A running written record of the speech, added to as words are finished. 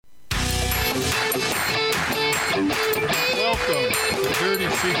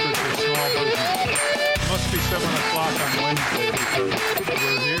secret to small business. It must be 7 o'clock on Wednesday because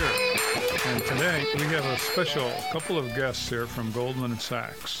we're here. And today we have a couple of guests here from Goldman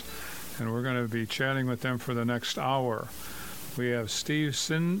Sachs. And we're going to be chatting with them for the next hour. We have Steve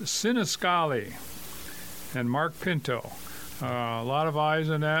Sinisgalli and Mark Pinto. A lot of eyes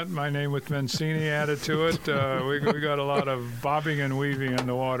in that. My name with Mancini added to it. We got a lot of bobbing and weaving in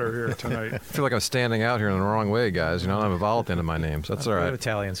the water here tonight. I feel like I'm standing out here in the wrong way, guys. You know, I have a vowel at the end of my name, so that's all right. We have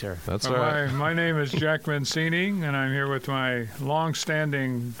Italians here. That's all right. My name is Jack Mancini, and I'm here with my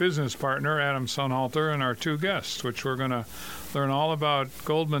long-standing business partner, Adam Sunhalter, and our two guests, which we're going to learn all about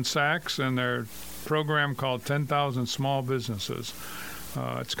Goldman Sachs and their program called 10,000 Small Businesses.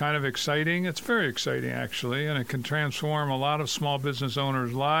 It's kind of exciting. It's very exciting, actually, and it can transform a lot of small business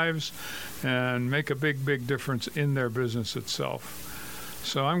owners' lives and make a big, big difference in their business itself.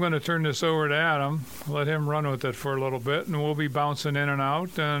 So I'm going to turn this over to Adam, let him run with it for a little bit, and we'll be bouncing in and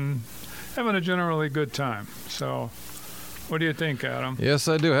out and having a generally good time. So what do you think, Adam? Yes,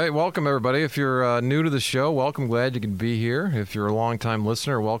 I do. Hey, welcome, everybody. If you're new to the show, welcome. Glad you can be here. If you're a long-time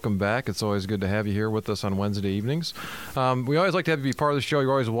listener, welcome back. It's always good to have you here with us on Wednesday evenings. We always like to have you be part of the show.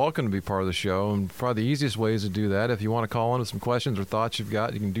 You're always welcome to be part of the show. And probably the easiest ways to do that, if you want to call in with some questions or thoughts you've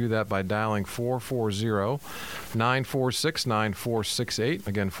got, you can do that by dialing 440-946-9468.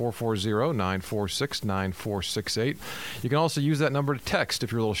 Again, 440-946-9468. You can also use that number to text.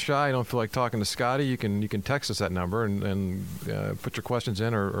 If you're a little shy, you don't feel like talking to Scotty, you can text us that number and put your questions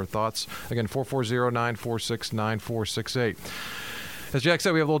in or thoughts. Again, 440-946-9468. As Jack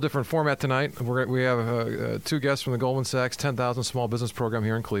said, we have a little different format tonight. We have two guests from the Goldman Sachs 10,000 Small Business Program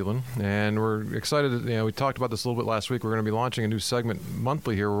here in Cleveland, and we're excited. We talked about this a little bit last week. We're going to be launching a new segment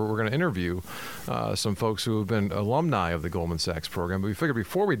monthly here where we're going to interview some folks who have been alumni of the Goldman Sachs program. But we figured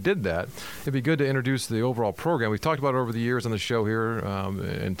before we did that, it'd be good to introduce the overall program. We've talked about it over the years on the show here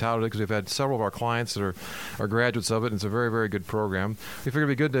and touted it because we've had several of our clients that are graduates of it, and it's a very, very good program. We figured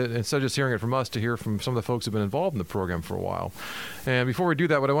it'd be good to, instead of just hearing it from us, to hear from some of the folks who've been involved in the program for a while. And before we do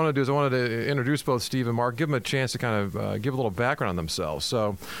that, what I want to do is I wanted to introduce both Steve and Mark, give them a chance to kind of give a little background on themselves.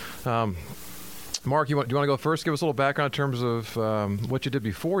 So, Mark, do you want to go first? Give us a little background in terms of what you did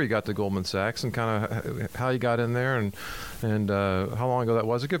before you got to Goldman Sachs and kind of how you got in there and how long ago that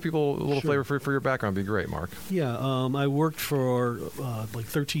was. Give people a little flavor for your background. Would be great, Mark. Yeah, I worked for like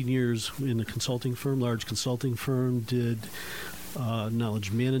 13 years in a consulting firm, large consulting firm, did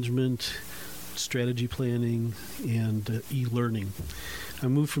knowledge management, strategy planning, and e-learning. I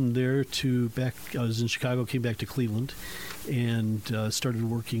moved from there I was in Chicago, came back to Cleveland, and started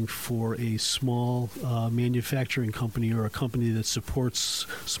working for a small manufacturing company, or a company that supports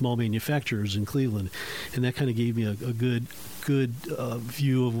small manufacturers in Cleveland. And that kind of gave me a good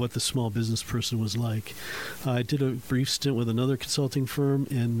view of what the small business person was like. I did a brief stint with another consulting firm,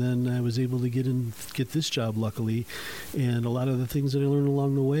 and then I was able to get this job, luckily. And a lot of the things that I learned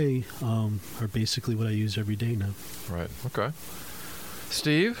along the way are basically what I use every day now. Right. Okay.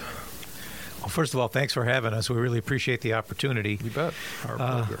 Steve? Well, first of all, thanks for having us. We really appreciate the opportunity. You bet. Our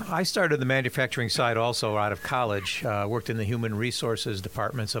pleasure. I started the manufacturing side also out of college, worked in the human resources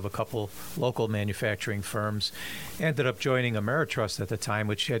departments of a couple local manufacturing firms, ended up joining Ameritrust at the time,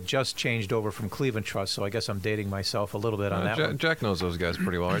 which had just changed over from Cleveland Trust, so I guess I'm dating myself a little bit on that one. Jack knows those guys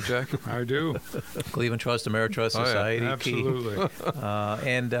pretty well, right, Jack? I do. Cleveland Trust, Ameritrust Society. Yeah, absolutely.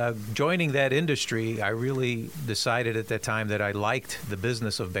 And joining that industry, I really decided at that time that I liked the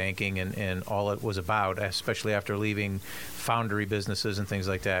business of banking and all it was about, especially after leaving foundry businesses and things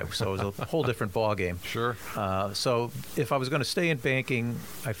like that. So it was a whole different ballgame. Sure. So if I was going to stay in banking,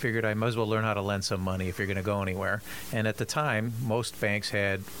 I figured I might as well learn how to lend some money if you're going to go anywhere. And at the time, most banks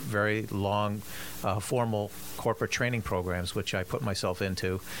had very long, formal corporate training programs, which I put myself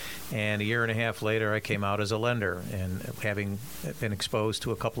into. And a year and a half later, I came out as a lender, and having been exposed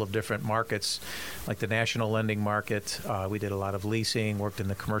to a couple of different markets, like the national lending market. We did a lot of leasing, worked in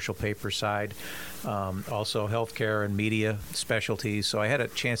the commercial paper side, also healthcare and media specialties. So I had a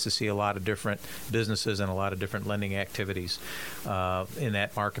chance to see a lot of different businesses and a lot of different lending activities in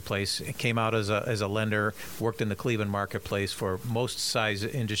that marketplace. I came out as a lender, worked in the Cleveland marketplace for most size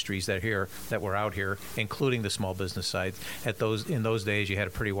industries that were out here, including the small business side. In those days, you had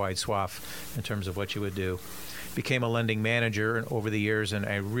a pretty wide swath in terms of what you would do. Became a lending manager over the years, and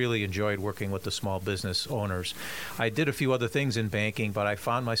I really enjoyed working with the small business owners. I did a few other things in banking, but I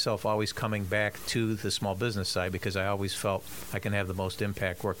found myself always coming back to the small business side because I always felt I can have the most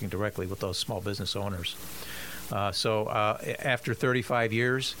impact working directly with those small business owners. After 35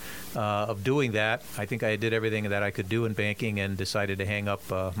 years of doing that, I think I did everything that I could do in banking and decided to hang up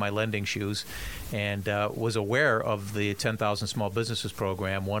my lending shoes, and was aware of the 10,000 Small Businesses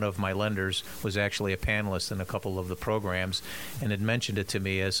program. One of my lenders was actually a panelist in a couple of the programs and had mentioned it to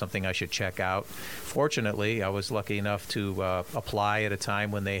me as something I should check out. Fortunately, I was lucky enough to apply at a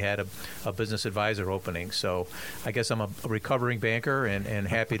time when they had a business advisor opening. So I guess I'm a recovering banker and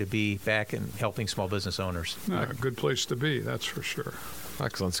happy to be back and helping small business owners. A good place to be, that's for sure.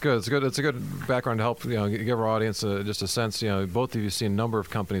 Excellent. It's good. It's a good background to help give our audience just a sense. Both of you seen a number of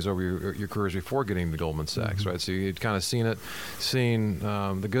companies over your careers before getting to Goldman Sachs, right? So you'd kind of seen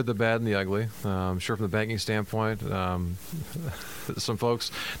the good, the bad, and the ugly. I'm sure from the banking standpoint, some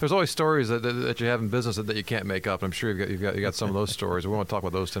folks, there's always stories that you have in business that you can't make up. I'm sure you got some of those stories. We won't talk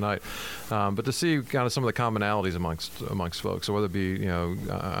about those tonight, but to see kind of some of the commonalities amongst folks. So whether it be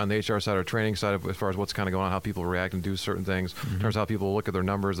on the HR side or training side, as far as what's kind of going on, how people react and do certain things, in terms of how people look at their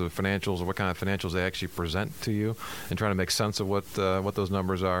numbers, the financials, or what kind of financials they actually present to you, and trying to make sense of what those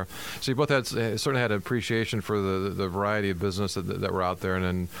numbers are. So you both certainly had an appreciation for the variety of business that were out there, and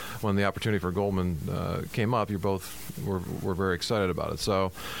then when the opportunity for Goldman came up, you both were very excited about it.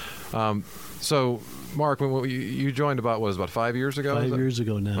 So Mark, when you joined about 5 years ago? 5 years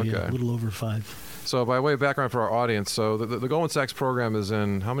ago now, okay. Yeah, a little over 5. So by way of background for our audience, so the Goldman Sachs program is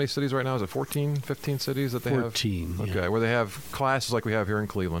in how many cities right now? Is it 14, 15 cities that they 14, have? 14, yeah. Okay, where they have classes like we have here in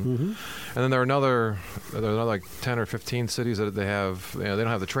Cleveland. Mm-hmm. And then there are another like 10 or 15 cities that they have, they don't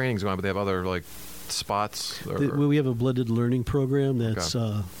have the trainings going on, but they have other like spots. We have a blended learning program that's,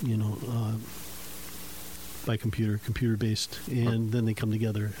 okay. By computer-based, and then they come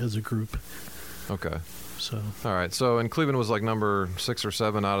together as a group. Okay. So. All right. So, and Cleveland was like number 6 or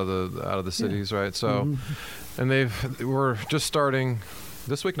 7 out of the cities, right? So, and we're just starting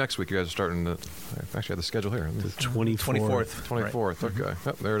this week. Next week, you guys are starting. I actually have the schedule here. The 24th. 24th. Right. Okay.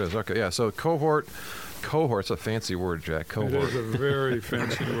 Yep, there it is. Okay. Yeah. So cohort's a fancy word, Jack. Cohort. It is a very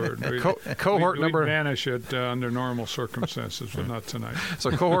fancy word. Cohort number. We'd banish it under normal circumstances, but not tonight.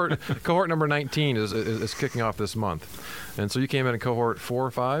 So cohort number 19 is kicking off this month, and so you came in cohort 4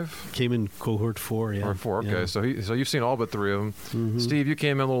 or 5. Came in cohort 4, yeah. Or 4. Okay. Yeah. So you've seen all but 3 of them. Mm-hmm. Steve, you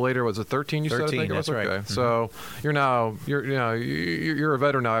came in a little later. Was it 13? You 13, said I think it was. that's Okay. right. So you're a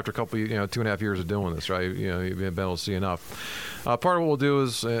veteran now after a couple 2.5 years of doing this, right? You've been able to see enough. Part of what we'll do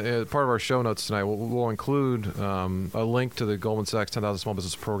is part of our show notes tonight. We'll include a link to the Goldman Sachs 10,000 Small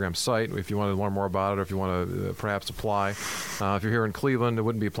Business Program site if you want to learn more about it, or if you want to perhaps apply. If you're here in Cleveland, it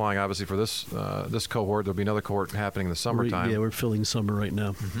wouldn't be applying obviously for this cohort. There'll be another cohort happening in the summertime. We're filling summer right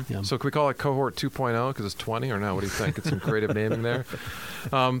now. Mm-hmm. Yeah. So can we call it cohort 2.0 because it's 20 or no? What do you think? It's some creative naming there.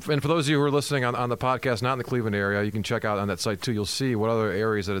 And for those of you who are listening on the podcast, not in the Cleveland area, you can check out on that site too. You'll see what other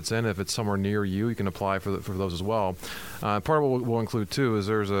areas that it's in. If it's somewhere near you, you can apply for those as well. Part of what we'll include too is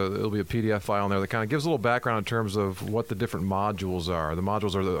it'll be a PDF file in there that kind of gives a little background in terms of what the different modules are. The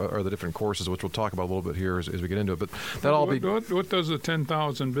modules are the different courses, which we'll talk about a little bit here as we get into it. But what does the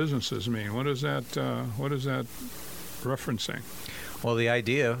 10,000 businesses mean? What is that referencing? Well, the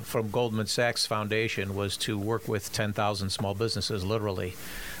idea from Goldman Sachs Foundation was to work with 10,000 small businesses, literally,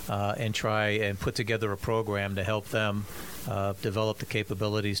 and try and put together a program to help them develop the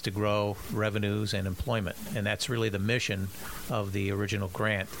capabilities to grow revenues and employment. And that's really the mission of the original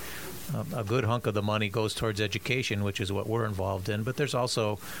grant. A good hunk of the money goes towards education, which is what we're involved in, but there's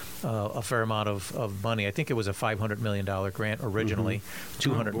also a fair amount of money. I think it was a $500 million grant originally,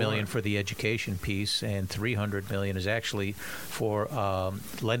 $200 million for the education piece, and $300 million is actually for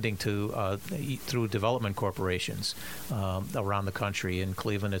lending to through development corporations around the country. In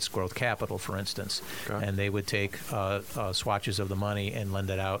Cleveland, it's Growth Capital, for instance, okay. And they would take swatches of the money and lend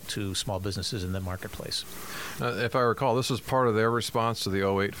it out to small businesses in the marketplace. If I recall, this was part of their response to the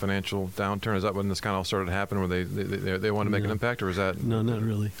 2008 financial downturn. Is that when this kind of all started to happen, where they wanted to make an impact, or is that? No, not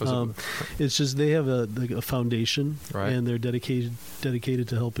really. It's just they have a foundation, right, and they're dedicated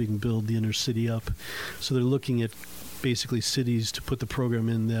to helping build the inner city up. So they're looking at basically cities to put the program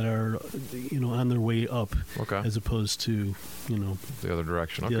in that are, on their way up, okay, as opposed to, the other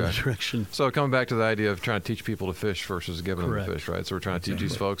direction. Okay. The other direction. So coming back to the idea of trying to teach people to fish versus giving Correct. them the fish, right? So we're trying to teach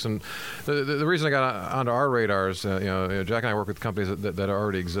these folks, and the reason I got onto our radars, Jack and I work with companies that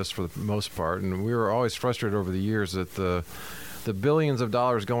already exist for the most part, and we were always frustrated over the years that the the billions of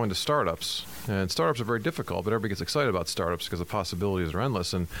dollars going to startups. And startups are very difficult, but everybody gets excited about startups because the possibilities are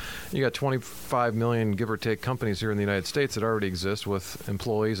endless. And you got 25 million, give or take, companies here in the United States that already exist with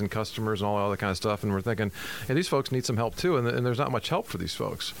employees and customers and all that other kind of stuff. And we're thinking, hey, these folks need some help too. And there's not much help for these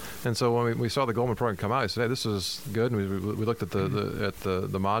folks. And so when we saw the Goldman program come out, I said, hey, this is good. And we looked at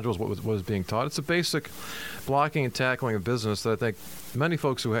the modules, what was being taught. It's a basic blocking and tackling of business that I think many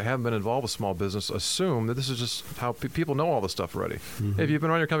folks who haven't been involved with small business assume that this is just how people know all this this stuff already. Mm-hmm. If you've been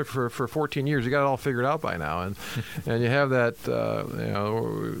running your company for 14 years, you got it all figured out by now, and you have that.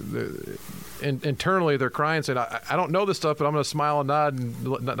 Internally, they're crying, saying, "I don't know this stuff, but I'm going to smile and nod,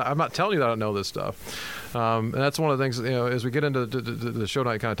 and I'm not telling you that I don't know this stuff." And that's one of the things. As we get into the show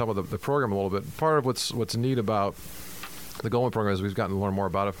tonight, kind of talk about the program a little bit. Part of what's neat about the Goldman program is we've gotten to learn more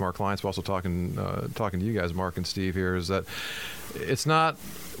about it from our clients. We're also talking to you guys, Mark and Steve. Here is that it's not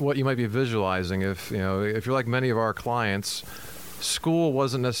what you might be visualizing. If you're like many of our clients, school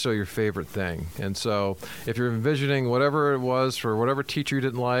wasn't necessarily your favorite thing. And so if you're envisioning whatever it was for whatever teacher you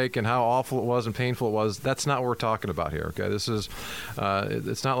didn't like and how awful it was and painful it was, that's not what we're talking about here. Okay, this is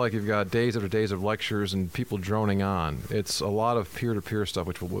it's not like you've got days after days of lectures and people droning on. It's a lot of peer-to-peer stuff,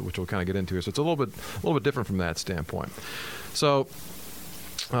 which we'll kind of get into. So it's a little bit different from that standpoint. So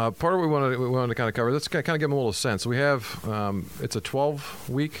part of what we wanted to kind of cover, let's kind of give them a little sense. We have it's a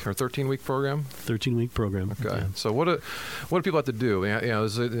 12-week or 13-week program. 13-week program. Okay. Yeah. So what do people have to do?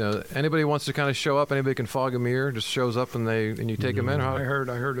 Is it, anybody wants to kind of show up? Anybody can fog a mirror, just shows up and you take them in. Or how? I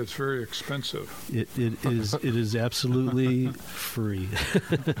heard it's very expensive. It is absolutely free.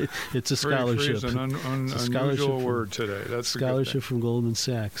 It's a scholarship. Free is an unusual word today. That's scholarship from Goldman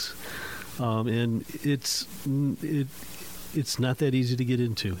Sachs, and it's not that easy to get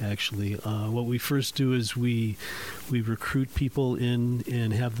into, actually. What we first do is we recruit people in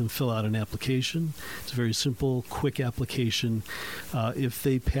and have them fill out an application. It's a very simple, quick application. If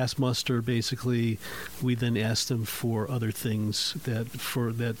they pass muster, basically, we then ask them for other things that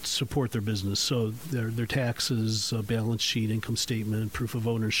support their business. So their taxes, balance sheet, income statement, proof of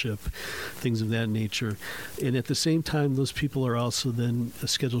ownership, things of that nature. And at the same time, those people are also then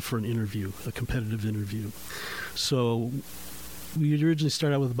scheduled for an interview, a competitive interview. So we originally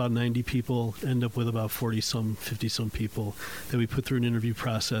start out with about 90 people, end up with about 40-some, 50-some people that we put through an interview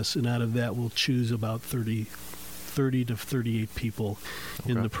process, and out of that we'll choose about 30 to 38 people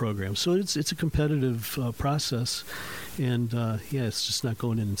in the program. So it's a competitive process, and it's just not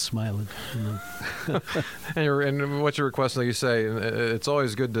going in and smiling. And what you're requesting, like you say, it's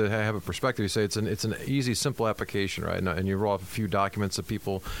always good to have a perspective. You say it's an easy, simple application, right? And you roll off a few documents that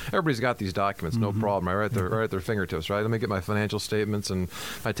people. Everybody's got these documents, no problem, right? Right at their fingertips, right? Let me get my financial statements and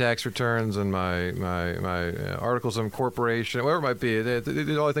my tax returns and my articles of incorporation, whatever it might be.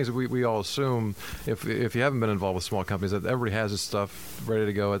 All the things that we all assume if you haven't been involved with small companies, that everybody has this stuff ready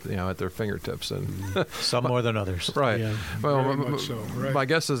to go at their fingertips, and some more than others. Right. Yeah. Well, right. My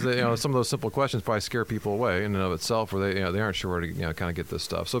guess is that some of those simple questions probably scare people away in and of itself, where they aren't sure where to kind of get this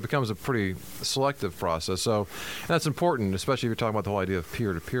stuff. So it becomes a pretty selective process. So that's important, especially if you're talking about the whole idea of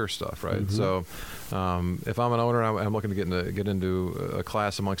peer-to-peer stuff, right? Mm-hmm. So if I'm an owner, I'm looking to get into a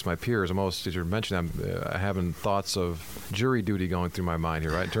class amongst my peers. As you're mentioning, I'm having thoughts of jury duty going through my mind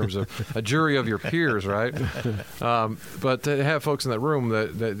here, right? In terms of a jury of your peers, right? But to have folks in that room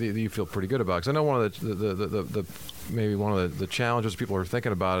that you feel pretty good about, because I know one of maybe one of the challenges people are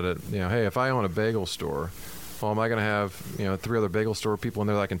thinking about it. Hey, if I own a bagel store, well, am I going to have 3 other bagel store people in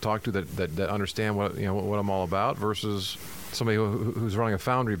there that I can talk to that understand what I'm all about versus somebody who's running a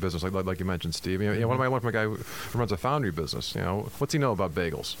foundry business, like you mentioned, Steve. What am I learning from a guy who runs a foundry business? What's he know about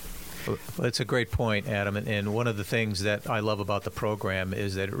bagels? Well, it's a great point, Adam. And one of the things that I love about the program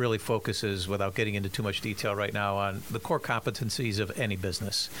is that it really focuses, without getting into too much detail right now, on the core competencies of any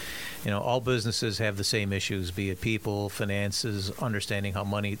business. All businesses have the same issues, be it people, finances, understanding how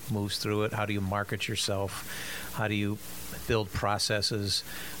money moves through it, how do you market yourself, how do you build processes,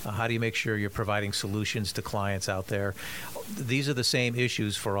 how do you make sure you're providing solutions to clients out there. These are the same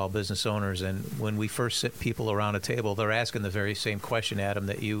issues for all business owners, and when we first sit people around a table, they're asking the very same question, Adam,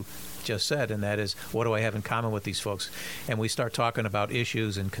 that you just said, and that is, what do I have in common with these folks? And we start talking about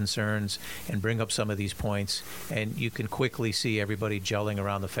issues and concerns and bring up some of these points, and you can quickly see everybody gelling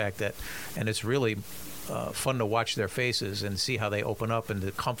around the fact that, and it's really fun to watch their faces and see how they open up and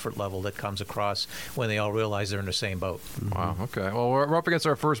the comfort level that comes across when they all realize they're in the same boat. Wow. Okay. Well, we're up against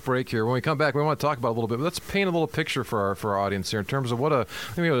our first break here. When we come back, we want to talk about it a little bit. But let's paint a little picture for our audience here in terms of what a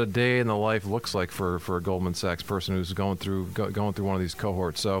day in the life looks like for a Goldman Sachs person who's going through one of these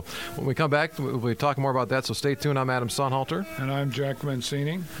cohorts. So when we come back, we'll be talking more about that. So stay tuned. I'm Adam Sonhalter. And I'm Jack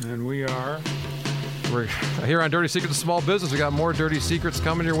Mancini. And we are We're here on Dirty Secrets of Small Business. We got more Dirty Secrets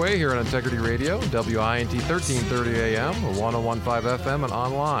coming your way here on Integrity Radio, WINT 1330 AM, 101.5 FM, and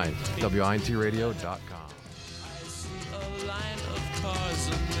online, WINTradio.com.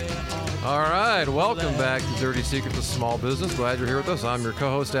 All right, welcome back to Dirty Secrets of Small Business. Glad you're here with us. I'm your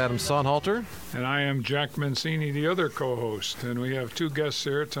co-host, Adam Sonhalter. And I am Jack Mancini, the other co-host. And we have two guests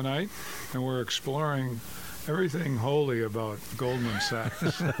here tonight, and we're exploring everything holy about Goldman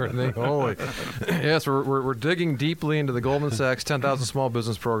Sachs. Everything holy. Yes, we're digging deeply into the Goldman Sachs 10,000 Small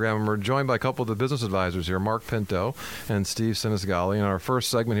Business Program, and we're joined by a couple of the business advisors here, Mark Pinto and Steve Sinisgalli. In our first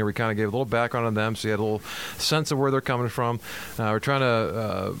segment here, we kind of gave a little background on them, so you had a little sense of where they're coming from. We're trying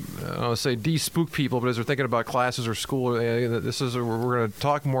to, I don't want to say de-spook people, but as they're thinking about classes or school, we're going to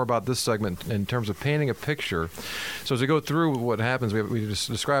talk more about this segment in terms of painting a picture. So as we go through what happens, we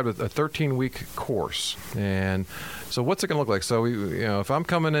just described a 13-week course. And so what's it going to look like? So if I'm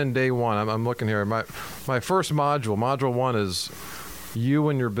coming in day one, I'm looking here. My first module 1 is you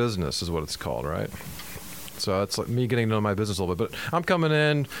and your business is what it's called, right? So it's like me getting to know my business a little bit. But I'm coming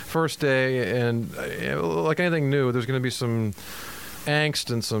in first day, and like anything new, there's going to be some angst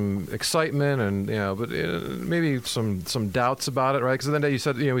and some excitement, and but maybe some doubts about it, right? Because then you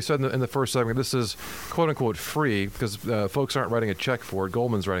said, we said in the first segment, this is quote unquote free because folks aren't writing a check for it.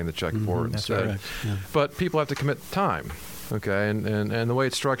 Goldman's writing the check for it instead. Right. Yeah. But people have to commit time. Okay, and the way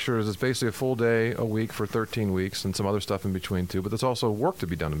it's structured is it's basically a full day a week for 13 weeks and some other stuff in between too. But there's also work to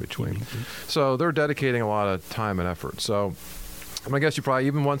be done in between. Mm-hmm. So they're dedicating a lot of time and effort. So I guess you probably,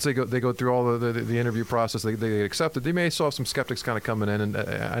 even once they go through all the interview process, they get accepted. They may still have some skeptics kind of coming in, and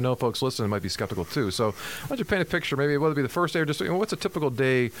I know folks listening might be skeptical too. So why don't you paint a picture, maybe whether it be the first day or just what's a typical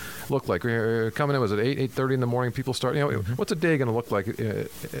day look like? Coming in, was it 8:30 in the morning? People start. What's a day going to look like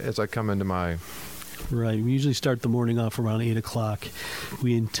as I come into my? Right. We usually start the morning off around 8 o'clock.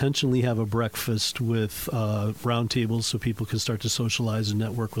 We intentionally have a breakfast with roundtables so people can start to socialize and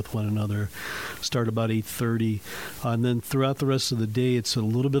network with one another. Start about 8:30. And then throughout the rest of the day, it's a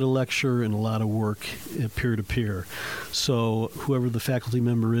little bit of lecture and a lot of work peer-to-peer. So whoever the faculty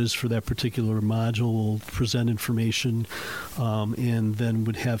member is for that particular module will present information and then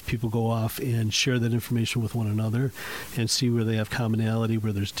would have people go off and share that information with one another and see where they have commonality,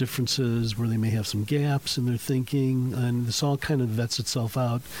 where there's differences, where they may have some gaps in their thinking, and this all kind of vets itself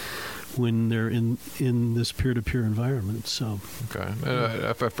out when they're in this peer-to-peer environment. So okay,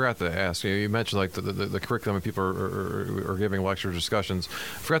 I forgot to ask. You mentioned like the curriculum, and people are giving lecture discussions.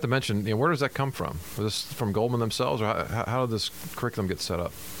 I forgot to mention, where does that come from? Was this from Goldman themselves, or how did this curriculum get set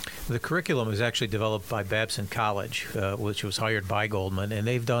up? The curriculum is actually developed by Babson College, which was hired by Goldman, and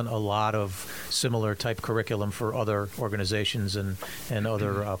they've done a lot of similar type curriculum for other organizations and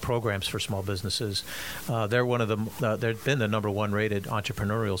other programs for small businesses. They're one of the they've been the number one rated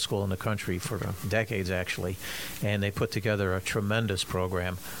entrepreneurial school in the country for decades, actually, and they put together a tremendous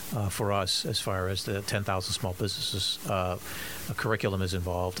program for us as far as the 10,000 small businesses curriculum is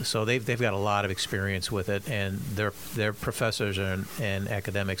involved. So they've got a lot of experience with it, and their professors and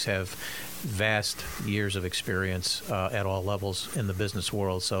academics have vast years of experience at all levels in the business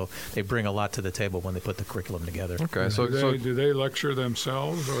world. So they bring a lot to the table when they put the curriculum together. Okay, do they lecture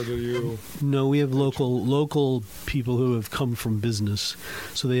themselves, or do you? No, we have local people who have come from business,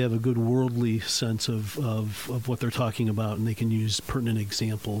 so they have a good worldly sense of what they're talking about, and they can use pertinent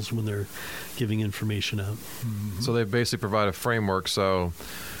examples when they're giving information out. Mm-hmm. So they basically provide a framework. So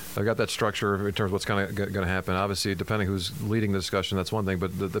I've got that structure in terms of what's going to happen. Obviously, depending who's leading the discussion, that's one thing.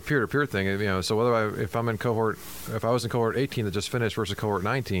 But the peer-to-peer thing, so if I was in cohort 18 that just finished versus cohort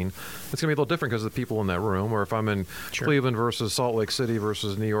 19, it's going to be a little different because of the people in that room. Or if I'm in Cleveland versus Salt Lake City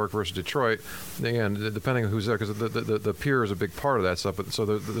versus New York versus Detroit, again, depending on who's there, because the peer is a big part of that stuff. But so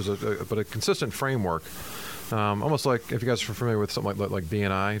there's a consistent framework. Almost like if you guys are familiar with something like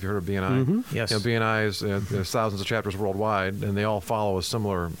BNI, have you heard of BNI? Mm-hmm. Yes. BNI is there's thousands of chapters worldwide, and they all follow a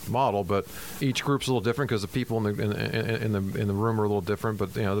similar model, but each group's a little different because the people in the room are a little different.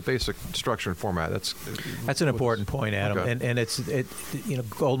 But the basic structure and format. That's an important point, Adam. Okay. And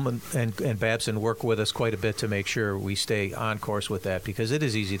Goldman and Babson work with us quite a bit to make sure we stay on course with that, because it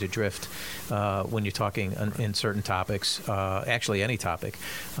is easy to drift when you're talking in certain topics, actually any topic.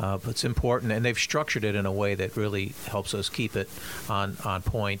 But it's important, and they've structured it in a way that really helps us keep it on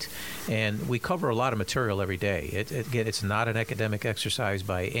point. And we cover a lot of material every day. It's not an academic exercise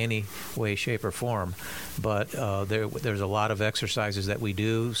by any way, shape, or form, but there's a lot of exercises that we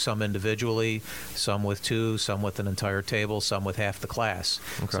do, some individually, some with two, some with an entire table, some with half the class.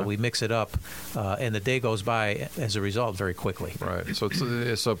 Okay. So we mix it up, and the day goes by as a result very quickly. Right.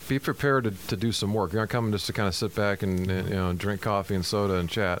 So be prepared to do some work. You're not coming just to kind of sit back and drink coffee and soda and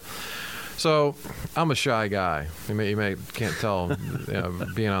chat. So I'm a shy guy. You may can't tell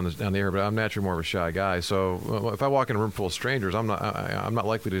being on the air, but I'm naturally more of a shy guy. So if I walk in a room full of strangers, I'm not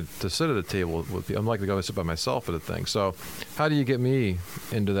likely to sit at a table with people. I'm likely to go sit by myself at a thing. So how do you get me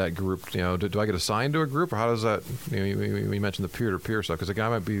into that group? Do I get assigned to a group, or how does that? You mentioned the peer-to-peer stuff, because a guy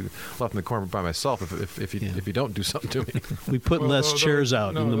might be left in the corner by myself if you don't do something to me. We put less chairs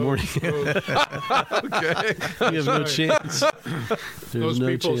out in the morning. Okay. You have no chance. Those no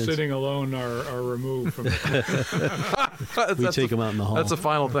people chance. sitting alone are removed from the We take them out in the hall. That's the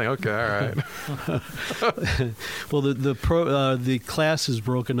final thing. Okay, all right. Well, the class is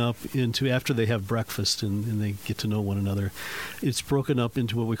broken up into, after they have breakfast and they get to know one another, it's broken up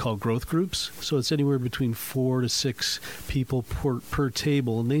into what we call growth groups. So it's anywhere between 4 to 6 people per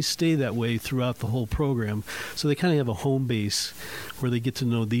table, and they stay that way throughout the whole program. So they kind of have a home base where they get to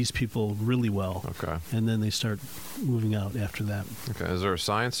know these people really well. Okay. And then they start moving out after that. Okay. Is there a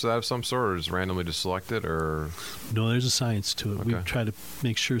science to that of some sort, or is randomly just selected, or? No, there's a science to it. Okay. We try to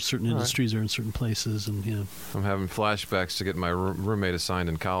make sure certain industries are in certain places, and I'm having flashbacks to get my roommate assigned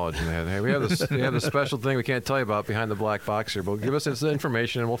in college, and they had, hey, we have this special thing we can't tell you about behind the black box here, but give us this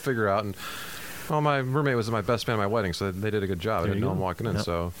information and we'll figure out. And well, my roommate was my best man at my wedding, so they did a good job. I didn't know him walking in. Yep.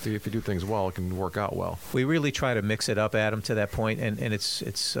 So if you do things well, it can work out well. We really try to mix it up, Adam, to that point, and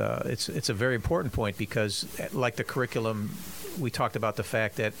it's a very important point, because like the curriculum, we talked about the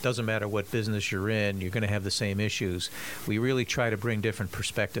fact that it doesn't matter what business you're in, you're going to have the same issues. We really try to bring different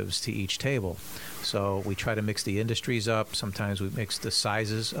perspectives to each table. So we try to mix the industries up. Sometimes we mix the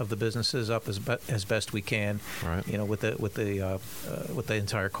sizes of the businesses up as best we can. Right. With the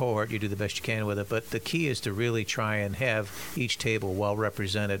entire cohort, you do the best you can with it. But the key is to really try and have each table well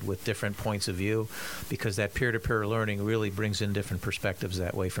represented with different points of view, because that peer-to-peer learning really brings in different perspectives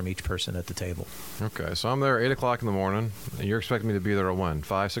that way from each person at the table. Okay, so I'm there at 8 o'clock in the morning, and you're expecting me to be there at when?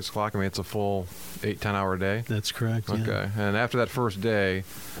 5, 6 o'clock? I mean, it's a full 8-10 hour day? that's correct. Yeah. Okay, and after that first day,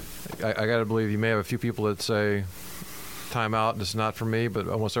 I got to believe you may have a few people that say, time out, this is not for me, but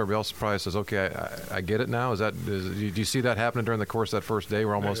almost everybody else probably says, okay, I get it now. Do you see that happening during the course of that first day,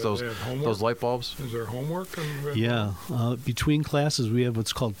 where almost those light bulbs? Is there homework? Yeah. Between classes, we have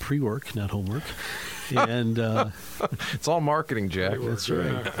what's called pre-work, not homework. And it's all marketing, Jack. that's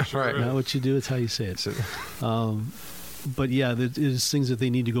right. Yeah, sure Right. is. Not what you do, it's how you say it. But yeah, it is things that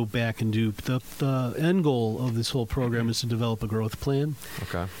they need to go back and do. The end goal of this whole program is to develop a growth plan.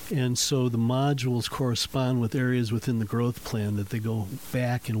 Okay. And so the modules correspond with areas within the growth plan that they go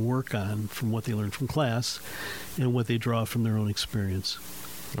back and work on from what they learned from class and what they draw from their own experience.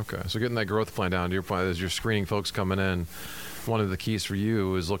 Okay, so getting that growth plan down, to your point, as you're screening folks coming in, one of the keys for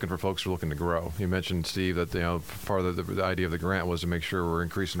you is looking for folks who are looking to grow. You mentioned, Steve, that part of the idea of the grant was to make sure we're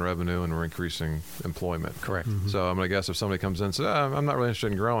increasing revenue and we're increasing employment. Correct. Mm-hmm. So I'm going to guess if somebody comes in and says, I'm not really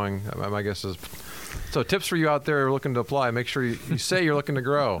interested in growing, my guess is, so tips for you out there looking to apply, make sure you say you're looking to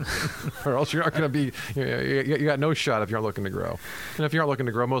grow, or else you're not going to be, you got no shot if you aren't looking to grow. And if you aren't looking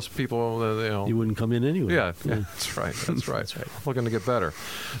to grow, most people, You wouldn't come in anyway. Yeah, that's right. That's right. That's right. Looking to get better.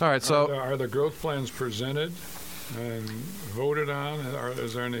 All right, so Are the growth plans presented and voted on?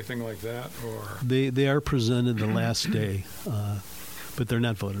 Is there anything like that? Or They are presented the last day, but they're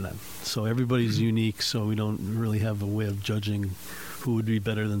not voted on. So everybody's unique, so we don't really have a way of judging who would be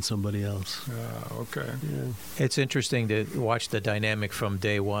better than somebody else. okay. Yeah. It's interesting to watch the dynamic from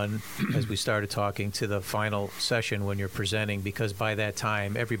day one as we started talking to the final session when you're presenting, because by that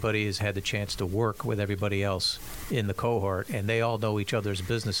time everybody has had the chance to work with everybody else in the cohort, and they all know each other's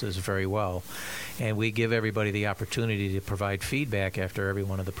businesses very well. And we give everybody the opportunity to provide feedback after every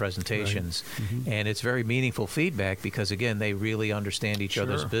one of the presentations. Right. Mm-hmm. And it's very meaningful feedback because, again, they really understand each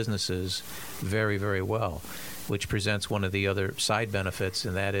other's Sure. businesses very, very well, which presents one of the other side benefits,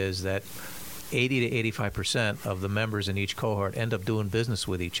 and that is that 80 to 85% of the members in each cohort end up doing business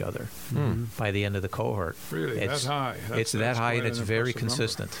with each other by the end of the cohort. Really, It's- that's high. It's that high, quite and it's an very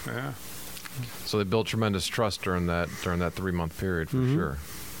impressive number. consistent. Yeah. So they build tremendous trust during that 3-month period for sure.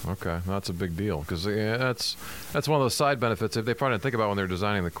 Okay, well, that's a big deal, because that's one of those side benefits. If they probably didn't think about when they were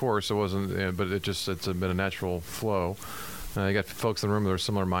designing the course, it wasn't, but it's been a natural flow. You got folks in the room that are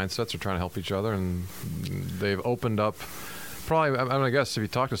similar mindsets, are trying to help each other, and they've opened up. Probably, I'm going to guess if you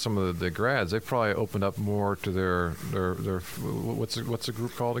talk to some of the grads, they've probably opened up more to their what's the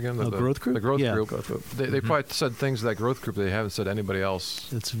group called again? The growth group? The growth Yeah. group. They probably said things to that growth group that they haven't said to anybody else.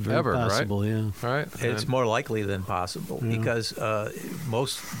 It's very ever, possible, yeah. Right? It's And- more likely than possible because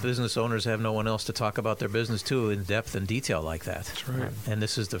most business owners have no one else to talk about their business to in depth and detail like that. That's right. And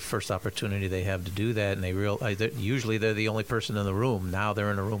this is the first opportunity they have to do that, and they realize that usually they're the only person in the room. Now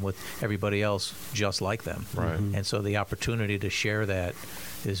they're in a room with everybody else just like them. Right. And so the opportunity to share that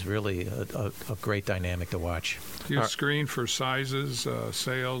is really a great dynamic to watch. Do you screen for sizes,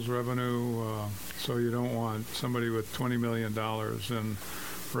 sales, revenue, so you don't want somebody with $20 million in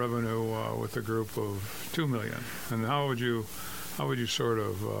revenue with a group of $2 million? And how would you sort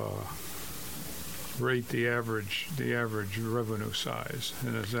of rate the average revenue size?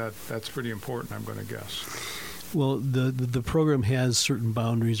 And that's pretty important, I'm going to guess. Well, the program has certain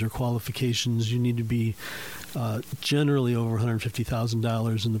boundaries or qualifications. You need to be generally over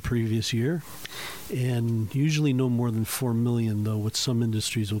 $150,000 in the previous year, and usually no more than $4 million, though with some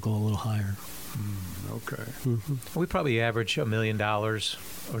industries will go a little higher. Okay. Mm-hmm. We probably average $1 million or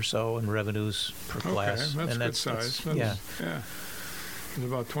so in revenues per class. Okay, that's good size. Yeah. There's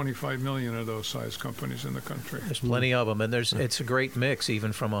about 25 million of those size companies in the country. There's plenty of them, and it's a great mix,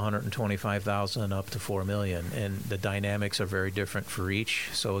 even from 125,000 up to 4 million, and the dynamics are very different for each.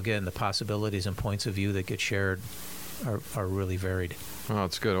 So again, the possibilities and points of view that get shared are really varied. Oh,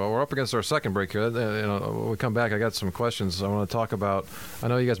 that's good. Well, we're up against our second break here. When we come back, I got some questions I want to talk about. I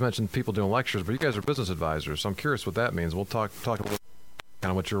know you guys mentioned people doing lectures, but you guys are business advisors, so I'm curious what that means. We'll talk a little kind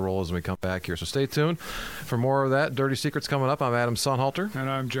of what your role is when we come back here. So stay tuned for more of that. Dirty Secrets coming up. I'm Adam Sonhalter. And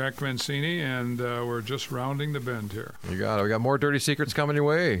I'm Jack Mancini, and we're just rounding the bend here. You got it. We got more Dirty Secrets coming your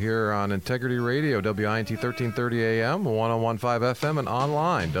way here on Integrity Radio, WINT 1330 AM, 101.5 FM, and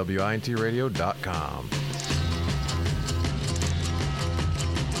online, WINTradio.com.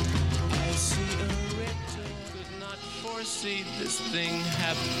 This thing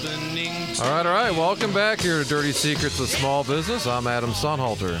happening. All right. Welcome back here to Dirty Secrets of Small Business. I'm Adam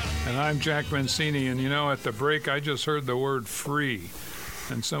Sonhalter. And I'm Jack Mancini. And, at the break, I just heard the word free.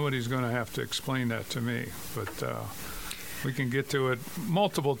 And somebody's going to have to explain that to me. But we can get to it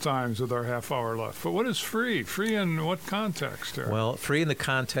multiple times with our half hour left. But what is free? Free in what context, Eric? Well, free in the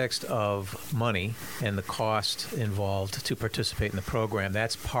context of money and the cost involved to participate in the program.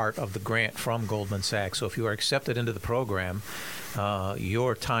 That's part of the grant from Goldman Sachs. So if you are accepted into the program,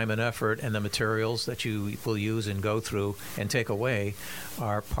 your time and effort and the materials that you will use and go through and take away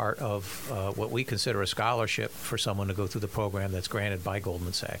are part of what we consider a scholarship for someone to go through the program that's granted by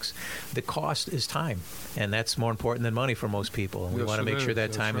Goldman Sachs. The cost is time, and that's more important than money for most people. And we want to make sure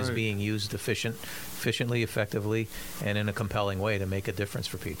that time is being used efficiently, effectively, and in a compelling way to make a difference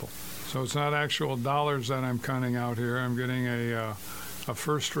for people. So it's not actual dollars that I'm counting out here. I'm getting a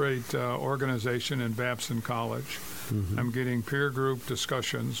first-rate organization in Babson College. Mm-hmm. I'm getting peer group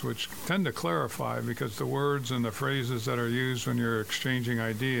discussions, which tend to clarify because the words and the phrases that are used when you're exchanging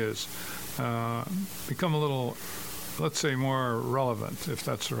ideas become a little, let's say, more relevant, if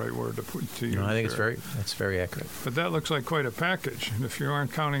that's the right word to use. No, I think that's very accurate. But that looks like quite a package. And if you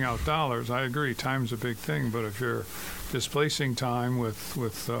aren't counting out dollars, I agree, time's a big thing. But if you're displacing time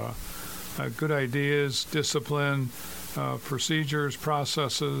with good ideas, discipline, procedures,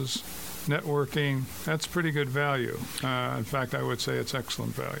 processes, networking, that's pretty good value. In fact, I would say it's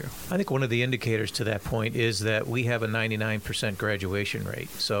excellent value. I think one of the indicators to that point is that we have a 99% graduation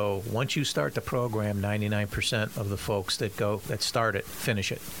rate. So once you start the program, 99% of the folks that start it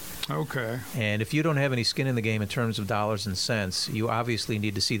finish it. Okay. And if you don't have any skin in the game in terms of dollars and cents, you obviously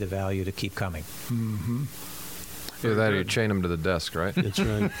need to see the value to keep coming. Mm-hmm. Either that or you chain them to the desk, right? That's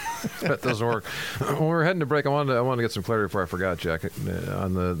right. That doesn't work. When we're heading to break, I wanted to get some clarity before I forgot, Jack,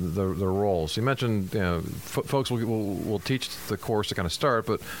 on the roles. You mentioned folks will teach the course to kind of start,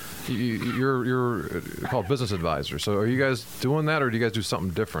 but you're called business advisor. So are you guys doing that, or do you guys do something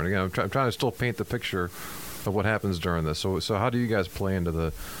different? Again, I'm trying to still paint the picture of what happens during this. So how do you guys play into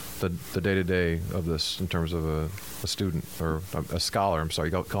the day-to-day of this in terms of a student or a scholar? I'm sorry,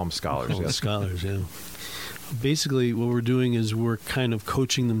 you call them scholars. Yes. Scholars, yeah. Basically, what we're doing is we're kind of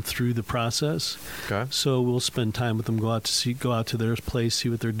coaching them through the process. Okay. So we'll spend time with them, go out to their place, see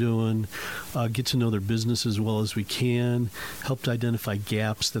what they're doing, get to know their business as well as we can, help to identify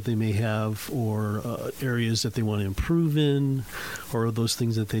gaps that they may have or areas that they want to improve in, or those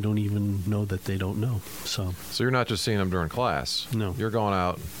things that they don't even know that they don't know. So you're not just seeing them during class. No. You're going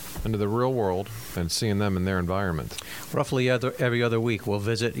out into the real world and seeing them in their environment. Roughly every other week, we'll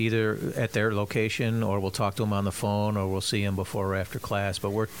visit either at their location, or we'll talk to them on the phone, or we'll see them before or after class. But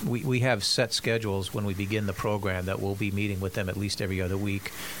we have set schedules when we begin the program that we'll be meeting with them at least every other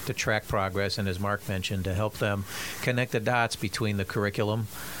week to track progress, and as Mark mentioned, to help them connect the dots between the curriculum,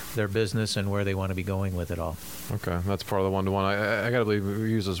 their business, and where they want to be going with it all. Okay, that's part of the one-to-one. I got to believe we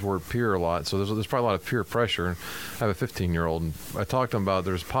use this word peer a lot, so there's probably a lot of peer pressure. I have a 15-year-old, and I talked to him about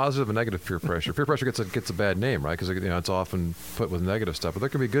there's positive and negative peer pressure. Peer pressure gets a bad name, right? Because it's often put with negative stuff, but there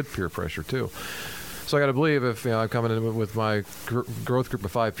can be good peer pressure too. So I got to believe if I'm coming in with my growth group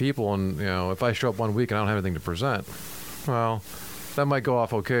of 5 people, and if I show up one week and I don't have anything to present, well, that might go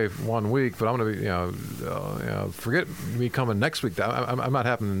off okay 1 week, but I'm going to be, forget me coming next week. I'm not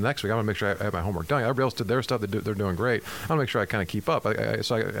happening next week. I'm going to make sure I have my homework done. Everybody else did their stuff. They're doing great. I'm going to make sure I kind of keep up.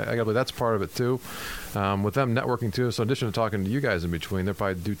 So I got to believe that's part of it too. With them networking too. So in addition to talking to you guys in between, they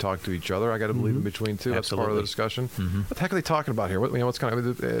probably do talk to each other. I got to believe in between too. That's part of the discussion. What the heck are they talking about here? What's kind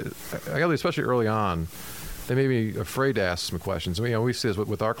of? I got to believe, especially early on. They may be afraid to ask some questions. We see this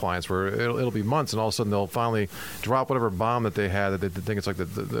with our clients where it'll be months, and all of a sudden they'll finally drop whatever bomb that they had that they think it's like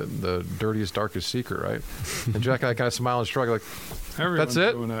the dirtiest, darkest secret, right? And Jack and I kind of smile and shrug, like, Everyone's that's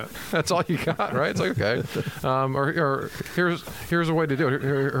it? doing that. That's all you got, right? It's like, okay. Or here's a way to do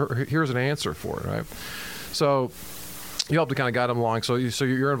it. Here's an answer for it, right? So you help to kind of guide them along. So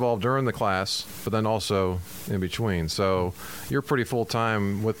you're involved during the class, but then also in between. So you're pretty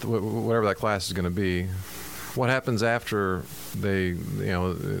full-time with whatever that class is going to be. What happens after they,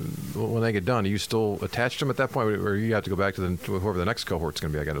 when they get done? Are you still attached to them at that point, or you have to go back to whoever the next cohort's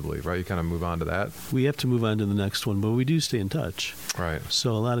going to be? I got to believe, right? You kind of move on to that. We have to move on to the next one, but we do stay in touch. Right.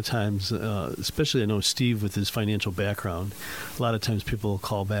 So a lot of times, especially I know Steve with his financial background, a lot of times people will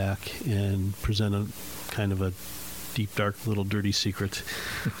call back and present a kind of a deep, dark, little dirty secret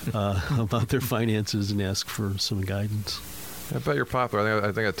about their finances and ask for some guidance. I bet you're popular.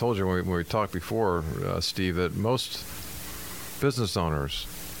 I think I told you when we talked before, Steve, that most business owners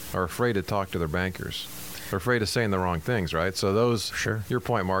are afraid to talk to their bankers. They're afraid of saying the wrong things, right? So those, your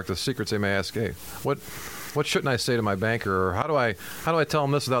point, Mark, the secrets they may ask, hey, what shouldn't I say to my banker, or how do I tell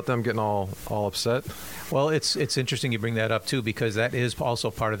them this without them getting all upset? Well, it's interesting you bring that up too, because that is also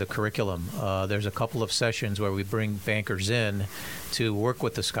part of the curriculum. There's a couple of sessions where we bring bankers in to work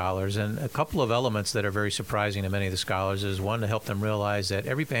with the scholars, and a couple of elements that are very surprising to many of the scholars is one, to help them realize that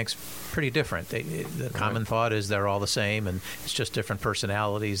every bank's pretty different. The common thought is they're all the same, and it's just different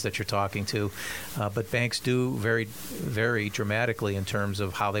personalities that you're talking to. But banks do vary dramatically in terms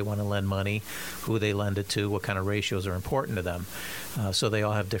of how they want to lend money, who they lend it to, what kind of ratios are important to them. So they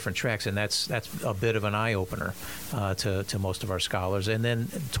all have different tracks, and that's a bit of an eye-opener to most of our scholars. And then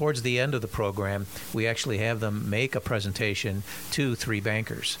towards the end of the program, we actually have them make a presentation to 3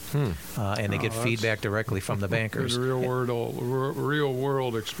 bankers, and they get feedback directly from the bankers. Real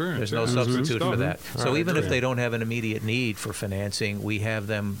world experience. There's no substitute for that. So even if they don't have an immediate need for financing, we have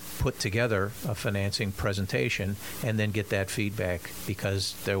them put together a financing presentation and then get that feedback,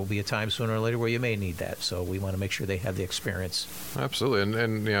 because there will be a time sooner or later where you may need that. So we want to make sure they have the experience. Absolutely,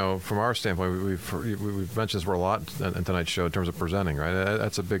 and from our standpoint, we've mentioned this a lot in tonight's show in terms of presenting, right?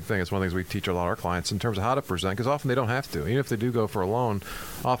 That's a big thing. It's one of the things we teach a lot of our clients in terms of how to present, because often they don't have to. Even if they do go for a loan,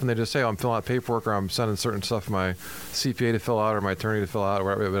 often they just say, I'm filling out paperwork, or I'm sending certain stuff for my CPA to fill out or my attorney to fill out, or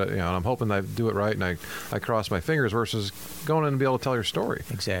whatever, but, and I'm hoping I do it right, and I cross my fingers, versus going in and be able to tell your story.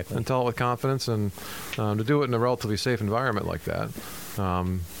 Exactly. And tell it with confidence, and to do it in a relatively safe environment like that.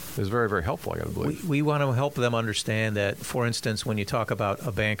 Is very, very helpful, I got to believe. We want to help them understand that, for instance, when you talk about a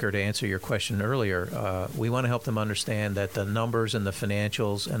banker, to answer your question earlier, we want to help them understand that the numbers and the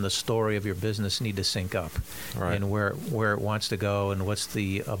financials and the story of your business need to sync up, and where it wants to go, and what's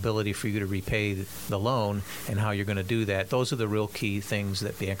the ability for you to repay the loan, and how you're going to do that. Those are the real key things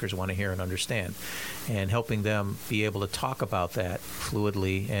that bankers want to hear and understand. And helping them be able to talk about that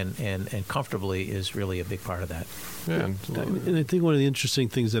fluidly and comfortably is really a big part of that. Yeah, and I think one of the interesting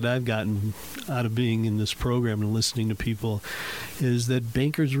things that I've gotten out of being in this program and listening to people is that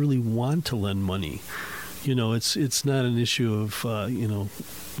bankers really want to lend money. It's not an issue of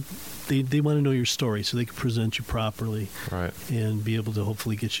they want to know your story so they can present you properly, right, and be able to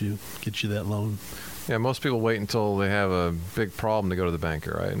hopefully get you that loan. Yeah, most people wait until they have a big problem to go to the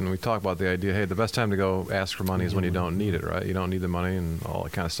banker, right? And we talk about the idea, hey, the best time to go ask for money is when you don't need it, right? You don't need the money and all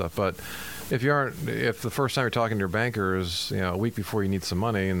that kind of stuff. But if the first time you're talking to your banker is a week before you need some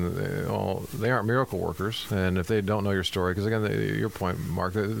money, and they aren't miracle workers, and if they don't know your story, because again, your point,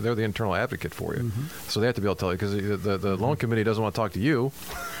 Mark, they're the internal advocate for you, so they have to be able to tell you, because the loan committee doesn't want to talk to you,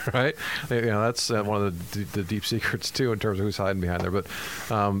 right? That's one of the deep secrets too in terms of who's hiding behind there. But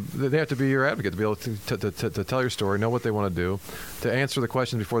they have to be your advocate to be able to tell your story, know what they want to do, to answer the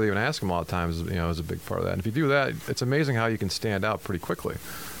questions before they even ask them. A lot of times, is a big part of that. And if you do that, it's amazing how you can stand out pretty quickly.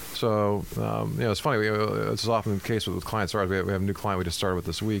 So, it's funny. This is often the case with clients. We have a new client we just started with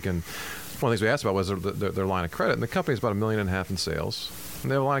this week, and one of the things we asked about was their line of credit. And the company's about $1.5 million in sales,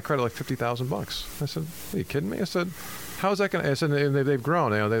 and they have a line of credit like $50,000. I said, "Are you kidding me?" I said, "How is that going to?" I said, "They've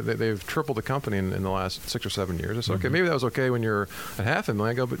grown. They've tripled the company in the last 6 or 7 years." I said, "Okay, maybe that was okay when you're at $500,000."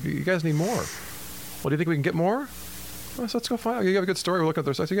 I go, "But you guys need more." Well, do you think we can get more? let's go find out. You have a good story. We're looking at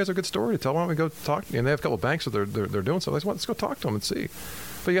their sites. You guys have a good story to tell. Why don't we go talk? And they have a couple of banks that they're doing something. Let's go talk to them and see.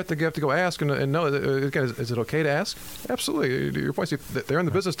 But you have to go ask and know. Again, is it okay to ask? Absolutely. Your point is, they're in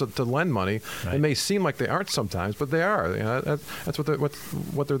the business to lend money. Right. It may seem like they aren't sometimes, but they are. That's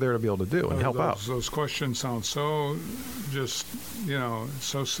what they're there to be able to do and help out. Those questions sound so just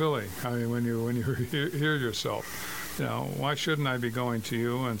so silly. I mean, when you hear yourself, why shouldn't I be going to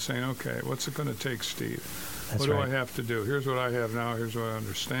you and saying, okay, what's it going to take, Steve? What do I have to do? Here's what I have now. Here's what I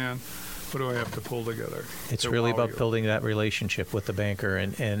understand. What do I have to pull together? It's really about building that relationship with the banker,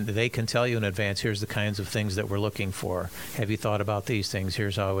 and they can tell you in advance, here's the kinds of things that we're looking for. Have you thought about these things?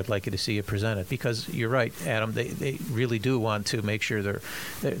 Here's how I would like you to see it presented. Because you're right, Adam, they really do want to make sure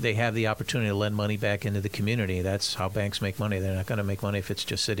they have the opportunity to lend money back into the community. That's how banks make money. They're not going to make money if it's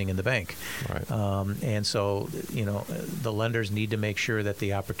just sitting in the bank. Right. And so, the lenders need to make sure that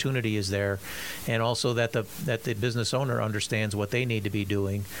the opportunity is there, and also that the business owner understands what they need to be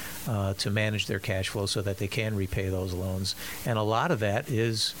doing to manage their cash flow so that they can repay those loans. And a lot of that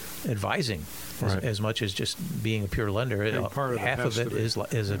is advising, as much as just being a pure lender. Half of it is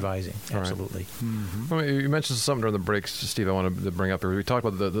advising. Absolutely. Right. Mm-hmm. Well, you mentioned something during the breaks, Steve, I wanted to bring up here. We talked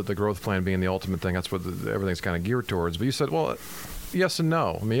about the growth plan being the ultimate thing. That's what everything's kind of geared towards. But you said, well, yes and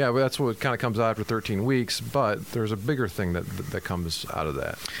no. I mean, yeah, that's what kind of comes out after 13 weeks, but there's a bigger thing that comes out of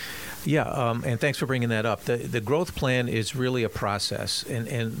that. Yeah, and thanks for bringing that up. The growth plan is really a process,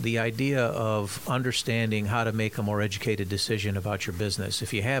 and the idea of understanding how to make a more educated decision about your business.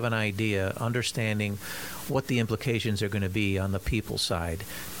 If you have an idea, understanding what the implications are going to be on the people side,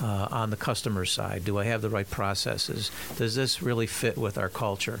 on the customer side. Do I have the right processes? Does this really fit with our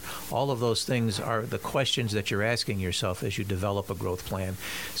culture? All of those things are the questions that you're asking yourself as you develop a growth plan.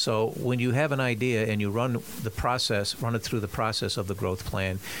 So when you have an idea and you run it through the process of the growth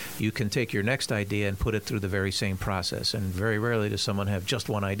plan, you can take your next idea and put it through the very same process. And very rarely does someone have just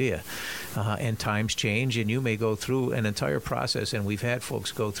one idea. And times change, and you may go through an entire process, and we've had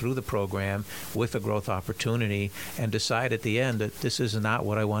folks go through the program with a growth opportunity and decide at the end that this is not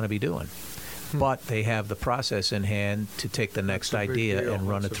what I want to be doing. But they have the process in hand to take the next idea and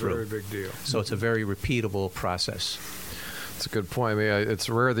run it through. That's a very big deal. So it's a very repeatable process. That's a good point. I mean, it's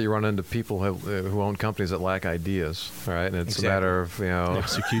rare that you run into people who own companies that lack ideas, right? And it's a matter of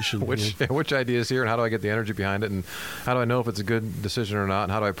execution. Which idea is here, and how do I get the energy behind it, and how do I know if it's a good decision or not,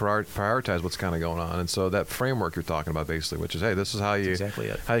 and how do I prioritize what's kind of going on? And so that framework you're talking about, basically, which is, hey, this is how you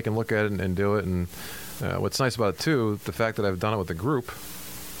can look at it and do it. And what's nice about it too, the fact that I've done it with the group.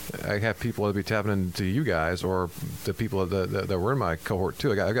 I have people that be tapping into you guys, or the people that were in my cohort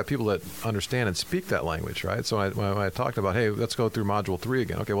too. I got people that understand and speak that language, right? So when I talked about, hey, let's go through module 3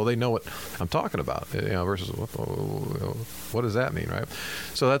 again. Okay, well, they know what I'm talking about, versus what does that mean, right?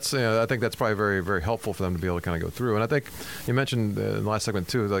 So that's I think that's probably very, very helpful for them to be able to kind of go through. And I think you mentioned in the last segment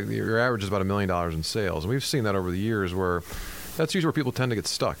too, like your average is about $1 million in sales, and we've seen that over the years where that's usually where people tend to get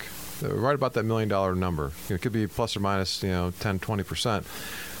stuck, right about that $1 million number. It could be plus or minus 10,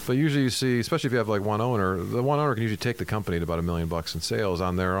 20%. But usually you see, especially if you have like one owner, the one owner can usually take the company to about $1 million in sales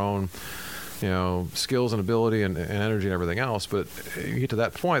on their own, skills and ability and energy and everything else. But you get to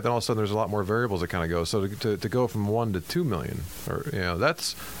that point, then all of a sudden there's a lot more variables that kind of go. So to go from 1 to 2 million,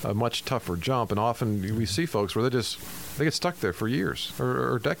 that's a much tougher jump. And often we see folks where they get stuck there for years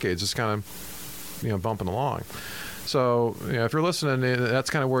or decades, just kind of bumping along. So, if you're listening,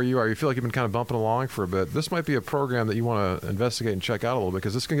 that's kind of where you are. You feel like you've been kind of bumping along for a bit. This might be a program that you want to investigate and check out a little bit,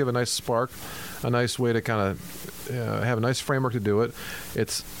 because this can give a nice spark, a nice way to kind of have a nice framework to do it.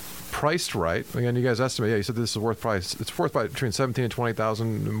 It's priced right. Again, you guys estimate. Yeah, you said this is worth price. It's worth by between $17,000 and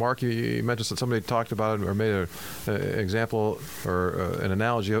 $20,000. Mark, you mentioned that somebody talked about it or made an example or an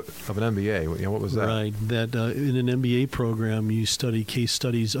analogy of an MBA. What was that? Right. That in an MBA program, you study case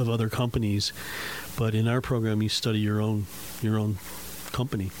studies of other companies, but in our program, you study your own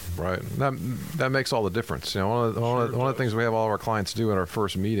company. Right. That makes all the difference. One of the things we have all of our clients do at our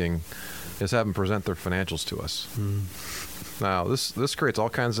first meeting is have them present their financials to us. Now, this creates all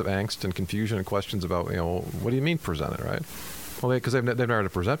kinds of angst and confusion and questions about, what do you mean present it, right? Well, because they've never had to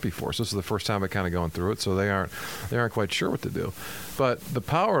present before, so this is the first time they're kind of going through it, so they aren't quite sure what to do. But the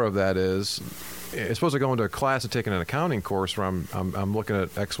power of that is, it's supposed to go into a class and taking an accounting course where I'm looking at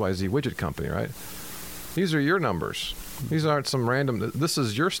XYZ widget company, right? These are your numbers. These aren't some random. This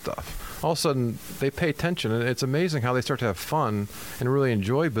is your stuff. All of a sudden, they pay attention, and it's amazing how they start to have fun and really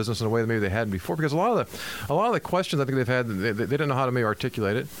enjoy business in a way that maybe they hadn't before. Because a lot of the questions I think they've had, they didn't know how to maybe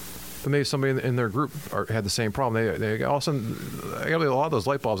articulate it. but maybe somebody in their group had the same problem. They all of a sudden, I got to believe a lot of those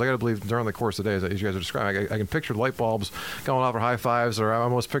light bulbs. I got to believe during the course of the day, as you guys are describing, I can picture light bulbs going off for high fives, or I'm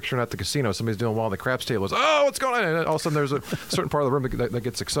almost picturing at the casino somebody's doing well on the craps table. It's, oh, what's going on? And all of a sudden, there's a certain part of the room that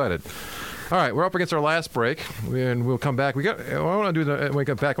gets excited. All right, we're up against our last break, and we'll come back. I want to do when we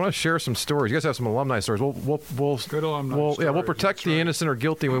come back. I want to share some stories. You guys have some alumni stories. We'll good alumni stories. Yeah, we'll protect the innocent or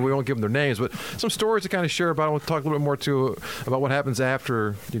guilty when we won't give them their names, but some stories to kind of share about. We'll talk a little bit more too about what happens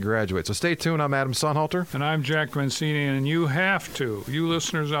after you graduate. So stay tuned. I'm Adam Sonhalter, and I'm Jack Mancini, and you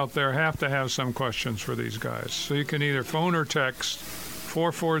listeners out there, have to have some questions for these guys. So you can either phone or text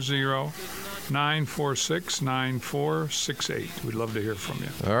 440-946-9468. We'd love to hear from you.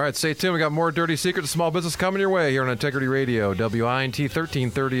 All right, stay tuned. We got more Dirty Secrets of Small Business coming your way here on Integrity Radio, WINT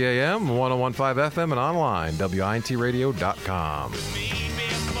 1330 AM, 101.5 FM, and online, WINTradio.com.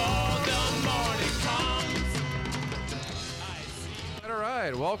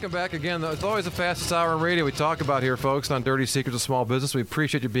 Welcome back again. It's always the fastest hour in radio we talk about here, folks, on Dirty Secrets of Small Business. We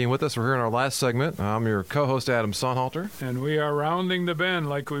appreciate you being with us. We're here in our last segment. I'm your co-host, Adam Sonhalter. And we are rounding the bend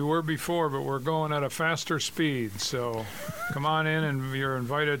like we were before, but we're going at a faster speed. So come on in, and you're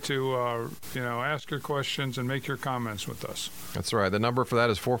invited to ask your questions and make your comments with us. That's right. The number for that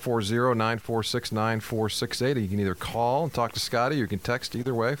is 440-946-9468. You can either call and talk to Scotty, or you can text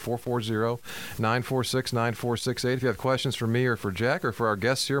either way, 440-946-9468. If you have questions for me or for Jack or for our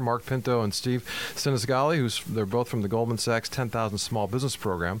guests here, Mark Pinto and Steve Sinisgalli, they're both from the Goldman Sachs 10,000 Small Business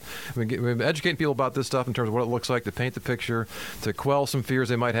Program. We've been educating people about this stuff in terms of what it looks like, to paint the picture, to quell some fears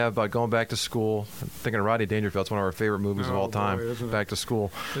they might have about going back to school. I'm thinking of Rodney Dangerfield. It's one of our favorite movies of all time, Back to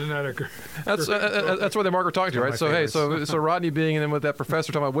School. Isn't that a great That's where they Mark are talking to, right? So hey, so Rodney being in with that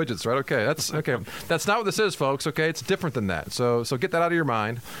professor talking about widgets, right? Okay, that's not what this is, folks. Okay, it's different than that. So get that out of your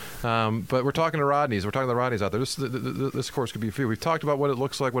mind. But we're talking to Rodneys. We're talking to the Rodneys out there. This course could be for you. We've talked about what it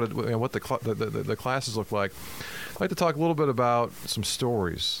looks like, what the classes look like. I'd like to talk a little bit about some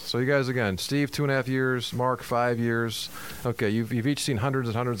stories. So you guys, again, Steve, 2.5 years, Mark, 5 years. Okay, you've each seen hundreds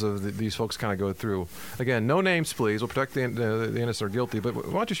and hundreds of these folks kind of go through. Again, no names, please. We'll protect the innocent or guilty. But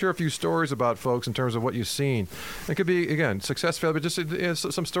why don't you share a few stories about folks in terms of what you've seen? It could be, again, success, failure, but just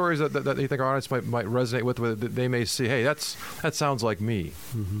some stories that you think our audience might resonate with, that they may see, hey, that sounds like me.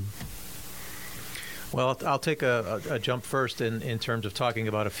 Mm-hmm. Well, I'll take a jump first in terms of talking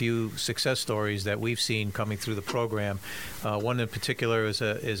about a few success stories that we've seen coming through the program. One in particular is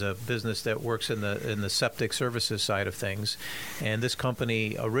a business that works in the septic services side of things, and this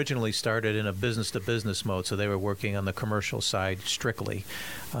company originally started in a business-to-business mode, so they were working on the commercial side strictly.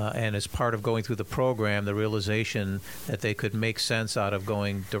 And as part of going through the program, the realization that they could make sense out of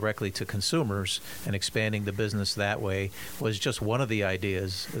going directly to consumers and expanding the business that way was just one of the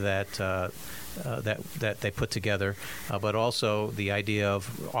ideas that they put together, but also the idea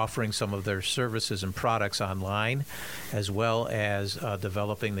of offering some of their services and products online, as well as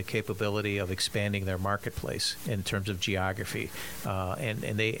developing the capability of expanding their marketplace in terms of geography. And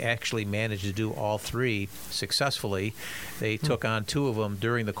they actually managed to do all three successfully. They took on two of them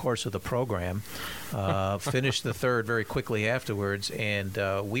during the course of the program, finished the third very quickly afterwards, and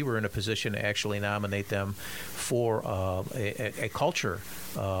we were in a position to actually nominate them for a culture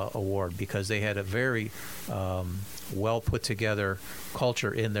award, because they had a very well put together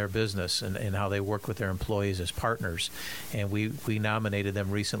culture in their business and how they work with their employees as partners. And we nominated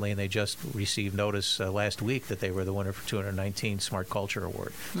them recently, and they just received notice last week that they were the winner for 2019 Smart Culture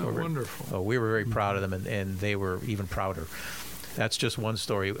Award. So wonderful. We were very proud of them, and they were even prouder. That's just one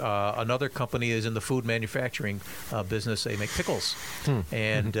story. Another company is in the food manufacturing business. They make pickles.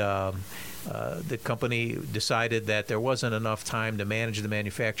 And the company decided that there wasn't enough time to manage the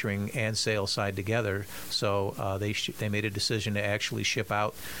manufacturing and sales side together, so they made a decision to actually ship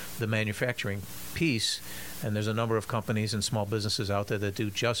out the manufacturing piece. And there's a number of companies and small businesses out there that do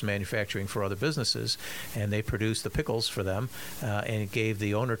just manufacturing for other businesses, and they produce the pickles for them, and it gave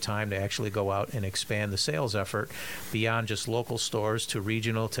the owner time to actually go out and expand the sales effort beyond just local stores to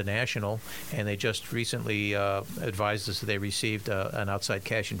regional to national. And they just recently advised us that they received an outside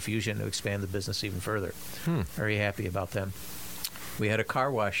cash infusion to expand the business even further. Very happy about them. We had a car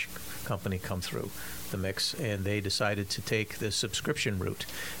wash company come through the mix, and they decided to take the subscription route.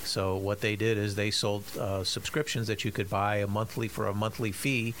 So what they did is they sold subscriptions that you could buy for a monthly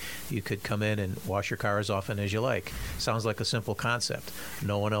fee. You could come in and wash your car as often as you like. Sounds like a simple concept.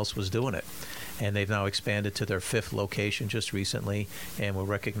 No one else was doing it. And they've now expanded to their 5th location just recently, and were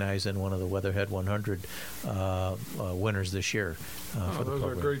recognized in one of the Weatherhead 100 winners this year for the those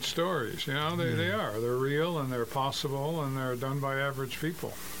program. are great stories. They are. They're real, and they're possible, and they're done by average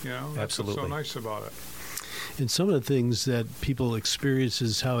people. That's Absolutely. what's so nice about it. And some of the things that people experience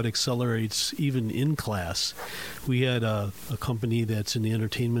is how it accelerates even in class. We had a company that's in the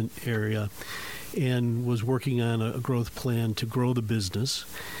entertainment area and was working on a growth plan to grow the business,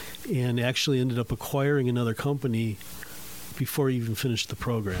 and actually ended up acquiring another company before he even finished the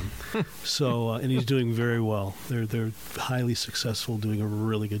program. So, and he's doing very well. They're highly successful, doing a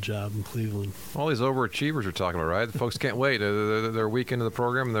really good job in Cleveland. All these overachievers you're talking about, right? The folks can't wait. They're a week into the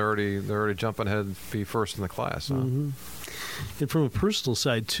program, and they're already jumping ahead to be first in the class. Huh? Mm-hmm. And from a personal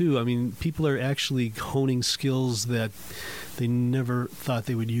side too, I mean, people are actually honing skills that they never thought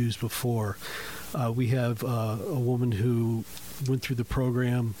they would use before. We have a woman who went through the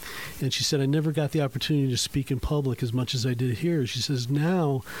program, and she said, I never got the opportunity to speak in public as much as I did here. She says,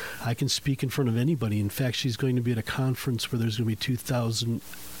 now I can speak in front of anybody. In fact, she's going to be at a conference where there's going to be 2,000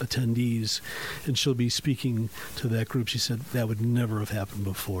 attendees, and she'll be speaking to that group. She said that would never have happened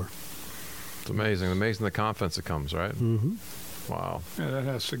before. It's amazing the confidence that comes, right? Mm-hmm. Wow. Yeah, that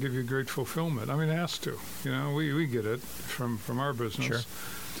has to give you great fulfillment. I mean, it has to. You know, we get it from our business. Sure.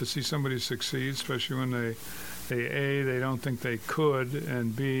 To see somebody succeed, especially when they don't think they could,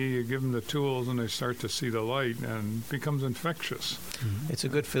 and B, you give them the tools and they start to see the light, and it becomes infectious. Mm-hmm. It's a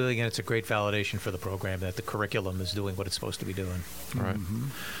good feeling, and it's a great validation for the program that the curriculum is doing what it's supposed to be doing. Right. Mm-hmm.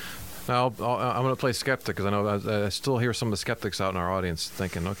 Now, I'm going to play skeptic, because I know I still hear some of the skeptics out in our audience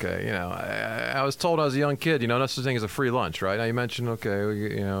thinking, okay, you know, I was told I was a young kid, you know, no such thing as a free lunch, right? Now you mentioned, okay,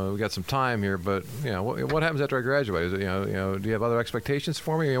 we got some time here, but you know, what happens after I graduate? Is it, you know, do you have other expectations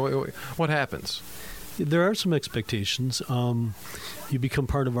for me? You know, what happens? There are some expectations. You become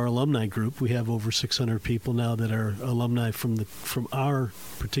part of our alumni group. We have over 600 people now that are alumni from our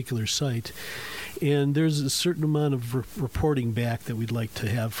particular site. And there's a certain amount of reporting back that we'd like to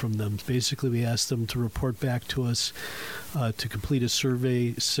have from them. Basically, we ask them to report back to us to complete a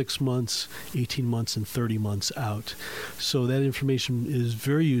survey 6 months, 18 months, and 30 months out. So that information is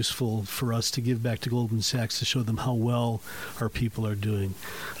very useful for us to give back to Goldman Sachs to show them how well our people are doing.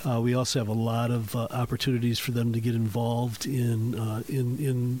 We also have a lot of opportunities for them to get involved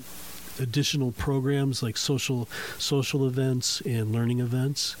in additional programs like social events and learning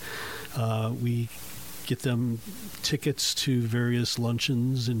events. We get them tickets to various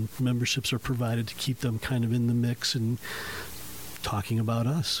luncheons, and memberships are provided to keep them kind of in the mix and talking about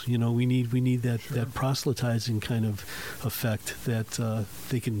us. You know, we need that, Sure. that proselytizing kind of effect that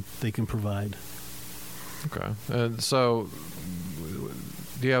they can provide. Okay. And so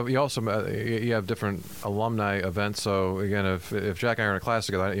you also have different alumni events. So again, if Jack and I are in a class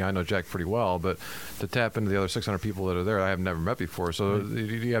together, I know Jack pretty well, but to tap into the other 600 people that are there, I have never met before. So Right. do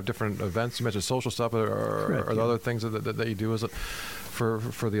you have different events? You mentioned social stuff, or Correct, are there yeah. other things that you do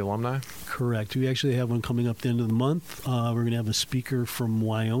for the alumni? Correct. We actually have one coming up at the end of the month. We're going to have a speaker from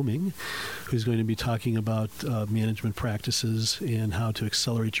Wyoming who's going to be talking about management practices and how to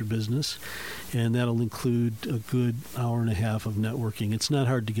accelerate your business. And that'll include a good hour and a half of networking. It's not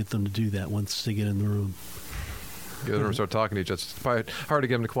hard to get them to do that once they get in the room. Get them to start talking to each other. It's probably hard to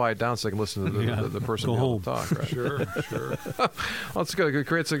get them to quiet down so they can listen to the person Go be able home. to talk. Right? Sure. Well, it's good. It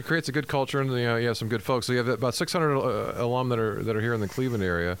creates a good culture, and you have some good folks. So you have about 600 alum that are here in the Cleveland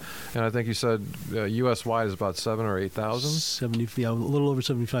area, and I think you said U.S. wide is about 7,000 or 8,000. A little over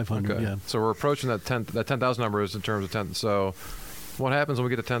 7,500. Okay. Yeah. So we're approaching that 10,000 number is in terms of 10. So what happens when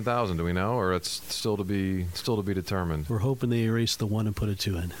we get to 10,000? Do we know, or it's still to be determined? We're hoping they erase the 1 and put a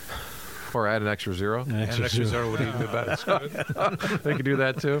 2 in. Or add an extra zero? And an extra zero would even be better. They could do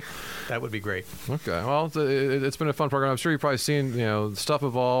that too. That would be great. Okay. Well, it's been a fun program. I'm sure you've probably seen stuff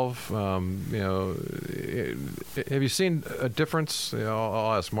evolve. Have you seen a difference?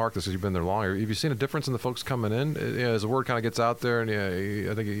 I'll ask Mark this because you've been there longer. Have you seen a difference in the folks coming in as the word kind of gets out there? And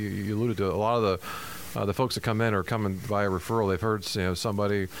I think you alluded to a lot of the folks that come in are coming via referral. They've heard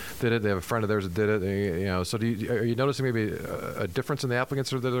somebody did it. They have a friend of theirs that did it. So are you noticing maybe a difference in the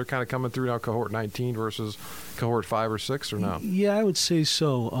applicants that are kind of coming through now, cohort 19 versus cohort 5 or 6, or no? Yeah, I would say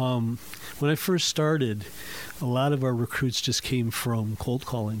so. When I first started, a lot of our recruits just came from cold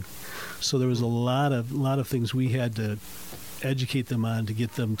calling. So there was a lot of things we had to educate them on to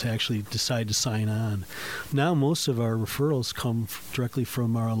get them to actually decide to sign on. Now most of our referrals come directly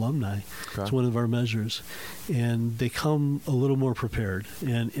from our alumni. Okay. It's one of our measures. And they come a little more prepared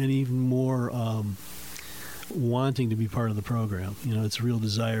and even more wanting to be part of the program. It's a real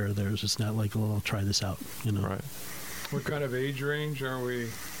desire of theirs. It's not like, well, I'll try this out. Right. What kind of age range are we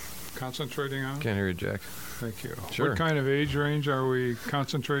concentrating on? Can't hear you, Jack. Thank you. Sure. What kind of age range are we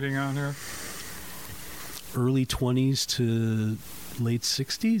concentrating on here? Early 20s to late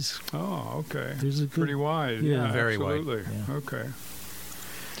 60s. Oh, okay. There's a good, Pretty wide. Yeah. Yeah, Very wide. absolutely. Yeah. Okay.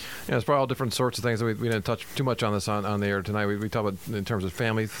 It's probably all different sorts of things. That we didn't touch too much on this on the air tonight. We talk about in terms of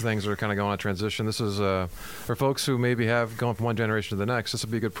family things that are kind of going on transition. This is for folks who maybe have gone from one generation to the next. This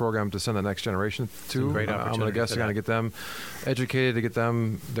would be a good program to send the next generation to. Great opportunity. I'm going to guess to kind of get them educated, to get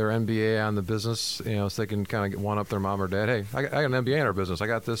them their MBA on the business, so they can kind of one up their mom or dad. Hey, I got an MBA in our business. I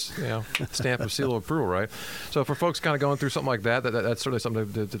got this, stamp of seal of approval, right? So for folks kind of going through something like that's certainly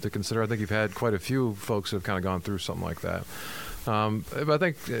something to consider. I think you've had quite a few folks who have kind of gone through something like that. But I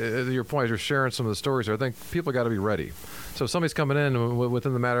think your point is you're sharing some of the stories here. I think people got to be ready. So if somebody's coming in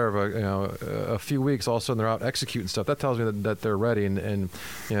within the matter of a few weeks, all of a sudden they're out executing stuff. That tells me that they're ready, and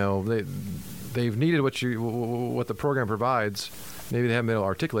they've needed what the program provides. Maybe they haven't been able to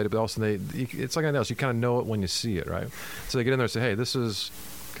articulate it, but also it's like anything else. You kind of know it when you see it, right? So they get in there and say, "Hey, this is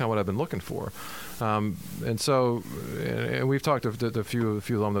kind of what I've been looking for." And we've talked to a few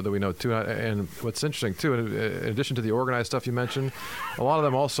alumni that we know too. And what's interesting too, in addition to the organized stuff you mentioned, a lot of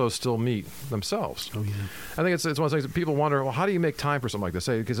them also still meet themselves. Oh yeah. I think it's one of those things that people wonder. Well, how do you make time for something like this?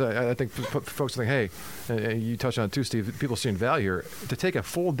 Because I think folks think, hey, and you touched on it too, Steve. People seeing value here to take a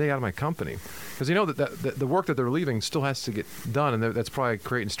full day out of my company, because that the work that they're leaving still has to get done, and that's probably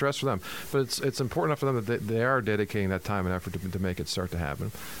creating stress for them. But it's important enough for them that they are dedicating that time and effort to make it start to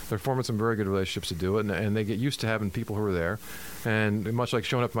happen. They're forming some very good relationships to do it, and they get used to having people who are there. And much like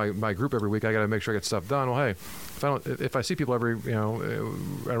showing up my group every week, I got to make sure I get stuff done. Well, hey, if I see people every on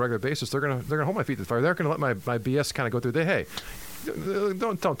a regular basis, they're gonna hold my feet to the fire. They're gonna let my BS kind of go through. Hey,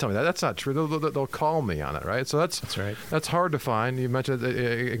 don't tell me that. That's not true. They'll call me on it, right? So that's right. That's hard to find. You mentioned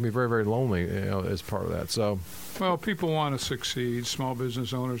it can be very, very lonely, as part of that. So. Well, people want to succeed. Small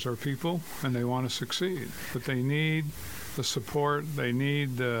business owners are people, and they want to succeed, but they need the support. They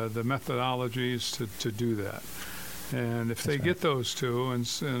need the methodologies to do that. And if they get those two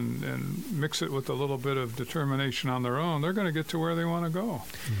and mix it with a little bit of determination on their own, they're going to get to where they want to go.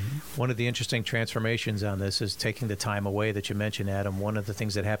 Mm-hmm. One of the interesting transformations on this is taking the time away that you mentioned, Adam. One of the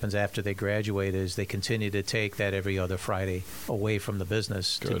things that happens after they graduate is they continue to take that every other Friday away from the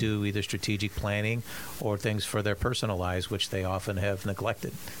business to do either strategic planning or things for their personal lives, which they often have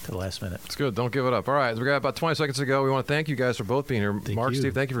neglected to the last minute. It's good. Don't give it up. All right. We got about 20 seconds to go. We want to thank you guys for both being here. Mark,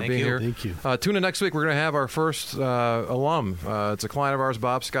 Steve, thank you for being here. Thank you. Tune in next week. We're going to have our first alum. It's a client of ours,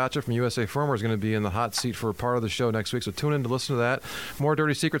 Bob Scotcha from USA Firmware, is going to be in the hot seat for part of the show next week. So tune in to listen to that. More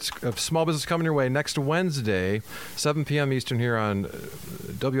Dirty Secrets of Small Business coming your way next Wednesday, 7 p.m. Eastern here on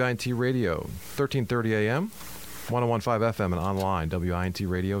WINT Radio, 1330 a.m., 101.5 FM, and online,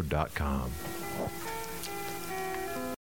 wintradio.com.